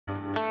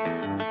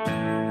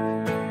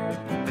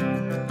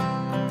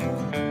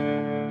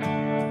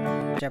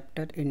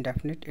Chapter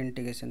Indefinite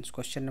Integrations.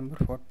 Question number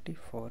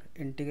 44.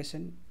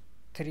 Integration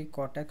 3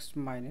 cot x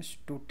minus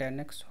 2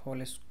 tan x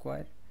whole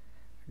square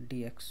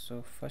dx.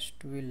 So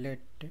first we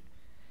let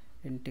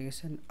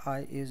integration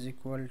I is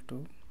equal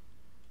to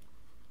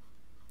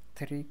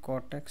 3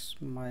 cot x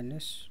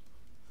minus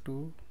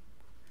 2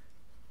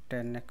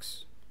 tan x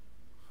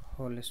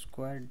whole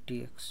square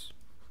dx.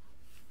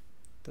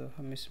 तो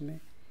हम इसमें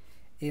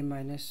a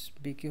minus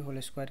B की whole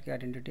square की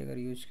identity अगर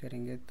use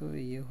करेंगे तो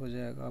ये हो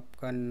जाएगा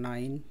आपका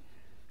 9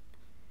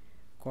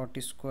 cot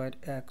square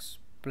x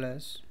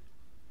plus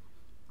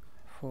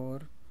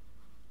 4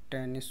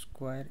 tan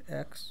square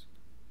x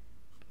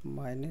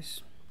minus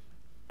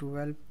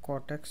 12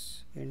 cot x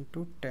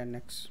into ten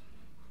x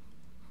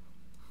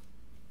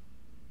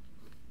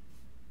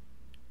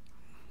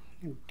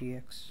D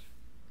x.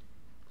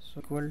 So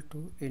equal to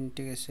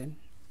integration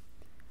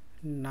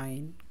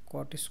 9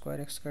 cot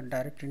square x का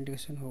डायरेक्ट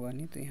इंटीग्रेशन होगा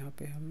नहीं, तो यहाँ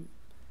पे हम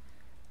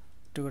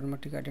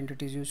ट्रिगोनोमेट्रिक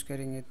आइडेंटिटीज यूज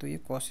करेंगे तो ये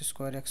कॉस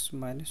स्क्वायर एक्स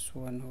माइनस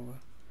 1 होगा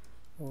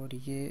और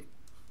ये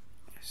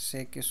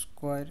sec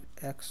square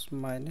x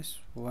minus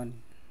 1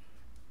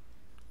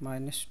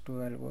 minus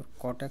 12 और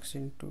cot x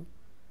into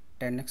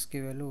ten x की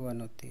वैल्यू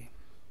 1 होती है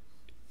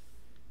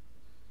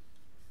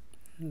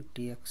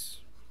D x.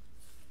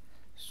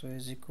 So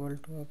is equal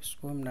to, अब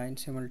इसको हम 9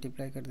 से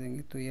मल्टीप्लाई कर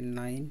देंगे तो ये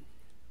 9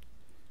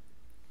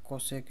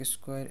 cosec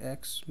square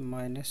x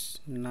minus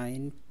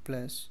 9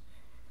 plus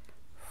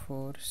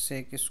 4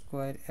 sec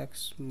square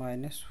x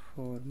minus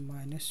 4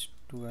 minus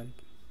 12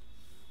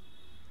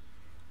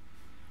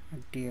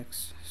 dx.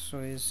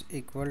 So is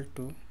equal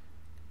to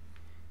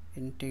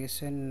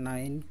integration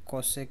 9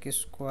 cosec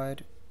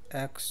square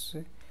x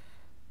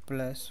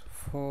plus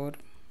 4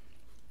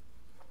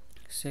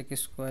 sec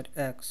square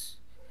x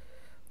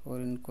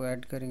और इनको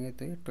ऐड करेंगे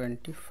तो ये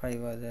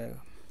 25 आ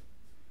जाएगा.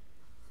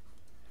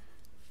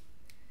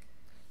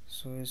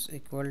 So is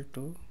equal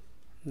to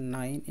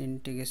 9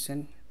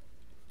 integration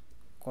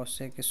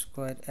cosec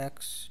square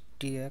x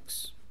D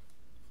x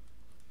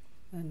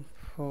and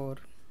 4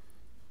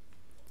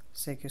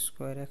 sec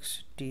square x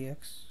D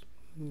x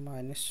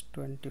minus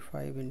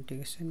 25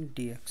 integration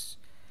D x.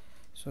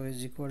 So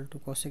is equal to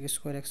cosec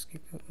square x की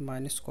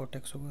minus cot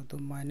x होगा तो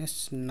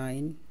minus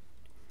 9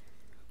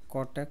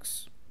 cot x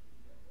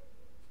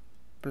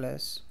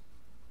plus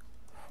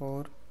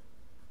 4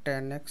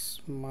 tan x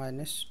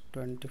minus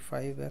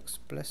 25x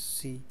plus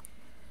c.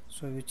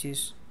 So which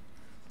is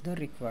the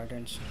required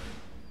answer.